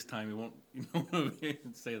doesn't take this time, you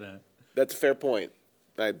won't say that. That's a fair point.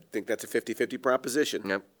 I think that's a 50-50 proposition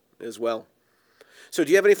Yep. as well. So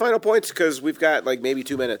do you have any final points? Because we've got like maybe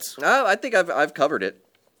 2 minutes. I think I've covered it.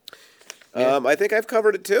 I think I've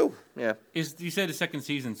covered it too. Yeah. You said the second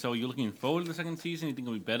season, so you're looking forward to the second season? You think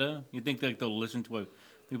it'll be better? You think like they'll listen to what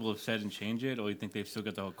people have said and change it, or you think they've still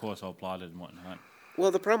got the whole course all plotted and whatnot?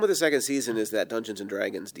 Well, the problem with the second season is that Dungeons and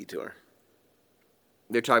Dragons detour.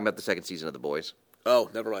 They're talking about the second season of The Boys. Oh,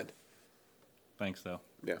 never mind. Thanks, though.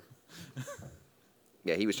 Yeah.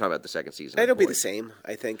 Yeah, he was talking about the second season. It'll of The be the Boys. same,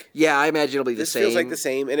 I think. Yeah, I imagine it'll be the This same. feels like the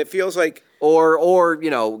same, and it feels like Or you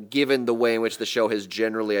know, given the way in which the show has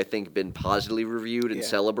generally, I think, been positively reviewed and Yeah.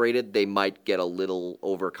 celebrated, they might get a little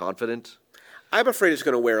overconfident. I'm afraid it's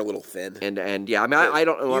going to wear a little thin. And yeah, I mean, I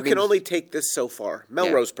don't know. You I mean, can only take this so far.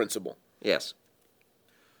 Melrose Principle, yes.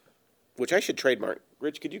 which I should trademark.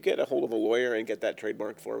 Rich, could you get a hold of a lawyer and get that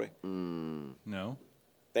trademarked for me? No?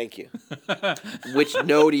 Thank you. Which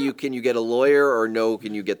can you get a lawyer, or no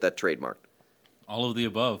can you get that trademarked? All of the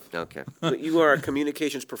above. Okay. But you are a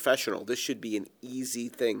communications professional. This should be an easy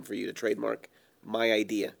thing for you to trademark my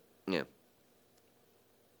idea. Yeah.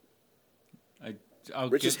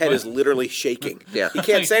 Rich's head is literally shaking. Yeah. He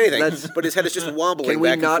can't say anything, That's- but his head is just wobbling Can we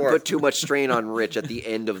back not and forth. put too much strain on Rich at the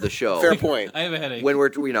end of the show? Fair point. I have a headache. When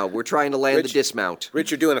we're trying to land Rich- the dismount.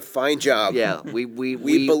 Rich, you're doing a fine job. Yeah, we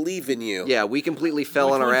believe in you. Yeah, we completely fell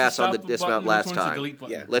Which on our one's the ass on the stop dismount button, last which one's the time. delete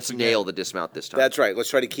button? Yeah. Let's Forget. nail the dismount this time. That's right.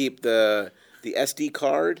 Let's try to keep the SD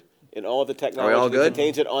card and all the technology all that good?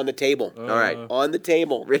 contains it on the table. All right. On the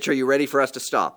table. Rich, are you ready for us to stop?